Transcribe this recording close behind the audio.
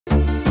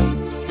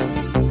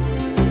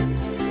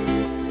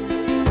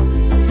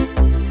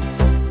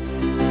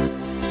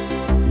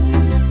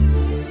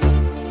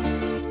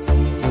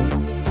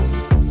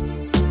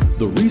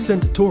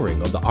recent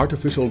touring of the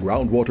artificial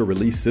groundwater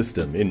release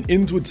system in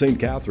Innswood, St.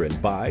 Catherine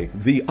by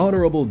the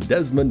Honorable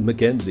Desmond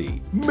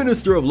Mackenzie,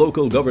 Minister of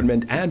Local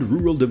Government and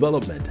Rural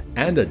Development,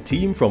 and a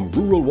team from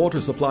Rural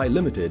Water Supply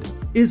Limited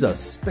is a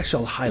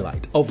special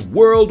highlight of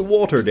World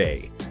Water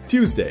Day,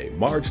 Tuesday,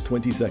 March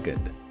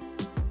 22nd.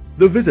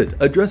 The visit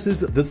addresses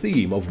the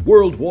theme of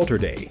World Water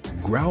Day,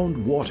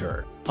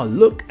 Groundwater, a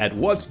look at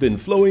what's been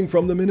flowing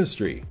from the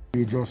ministry.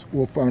 We just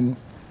opened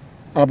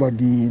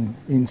Aberdeen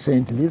in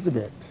St.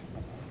 Elizabeth,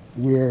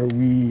 where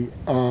we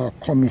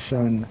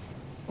commissioned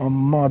a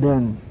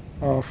modern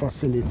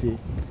facility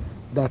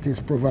that is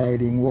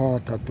providing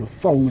water to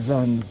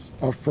thousands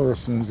of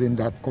persons in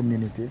that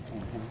community.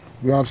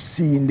 We have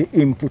seen the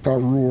input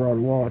of rural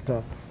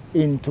water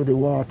into the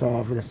water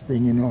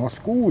harvesting in our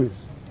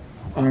schools.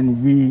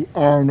 And we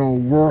are now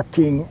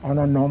working on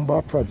a number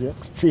of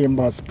projects.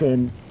 Chambers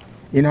Pen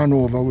in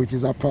Hanover, which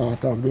is a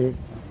part of the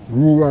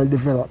Rural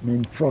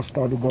Development Trust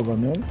of the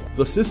government.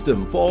 The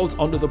system falls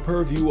under the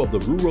purview of the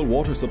Rural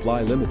Water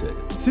Supply Limited.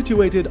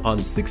 Situated on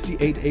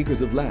 68 acres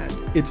of land,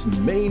 its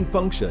main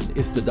function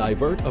is to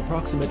divert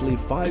approximately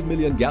 5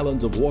 million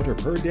gallons of water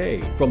per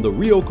day from the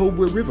Rio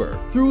Cobre River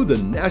through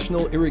the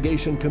National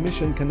Irrigation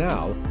Commission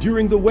Canal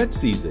during the wet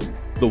season.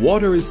 The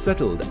water is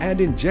settled and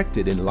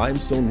injected in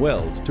limestone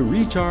wells to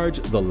recharge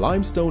the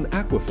limestone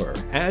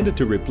aquifer and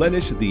to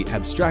replenish the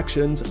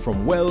abstractions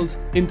from wells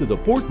into the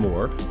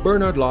Portmore,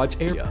 Bernard Lodge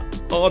area.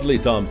 Audley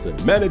Thompson,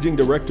 Managing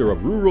Director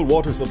of Rural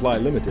Water Supply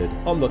Limited,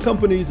 on the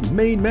company's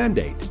main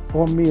mandate.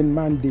 Our main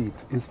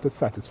mandate is to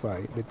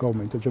satisfy the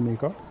Government of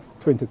Jamaica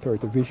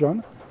 2030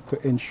 vision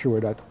to ensure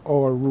that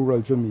all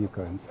rural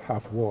Jamaicans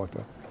have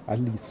water. At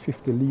least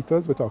 50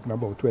 litres, we're talking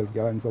about 12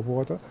 gallons of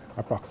water,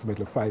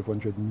 approximately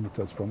 500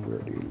 meters from where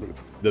they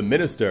live. The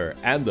minister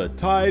and the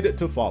tide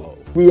to follow.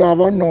 We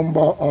have a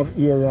number of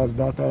areas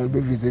that I'll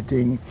be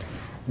visiting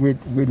with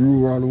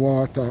rural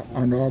water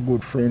and our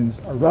good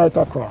friends right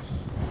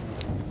across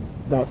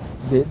that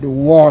the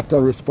water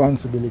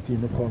responsibility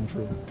in the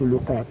country to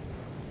look at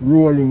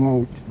rolling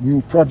out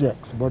new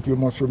projects. But you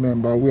must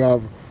remember we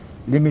have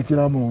limited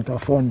amount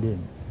of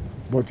funding,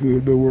 but we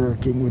will be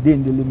working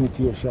within the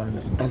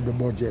limitations of the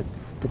budget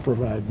to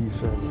provide these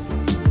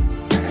services.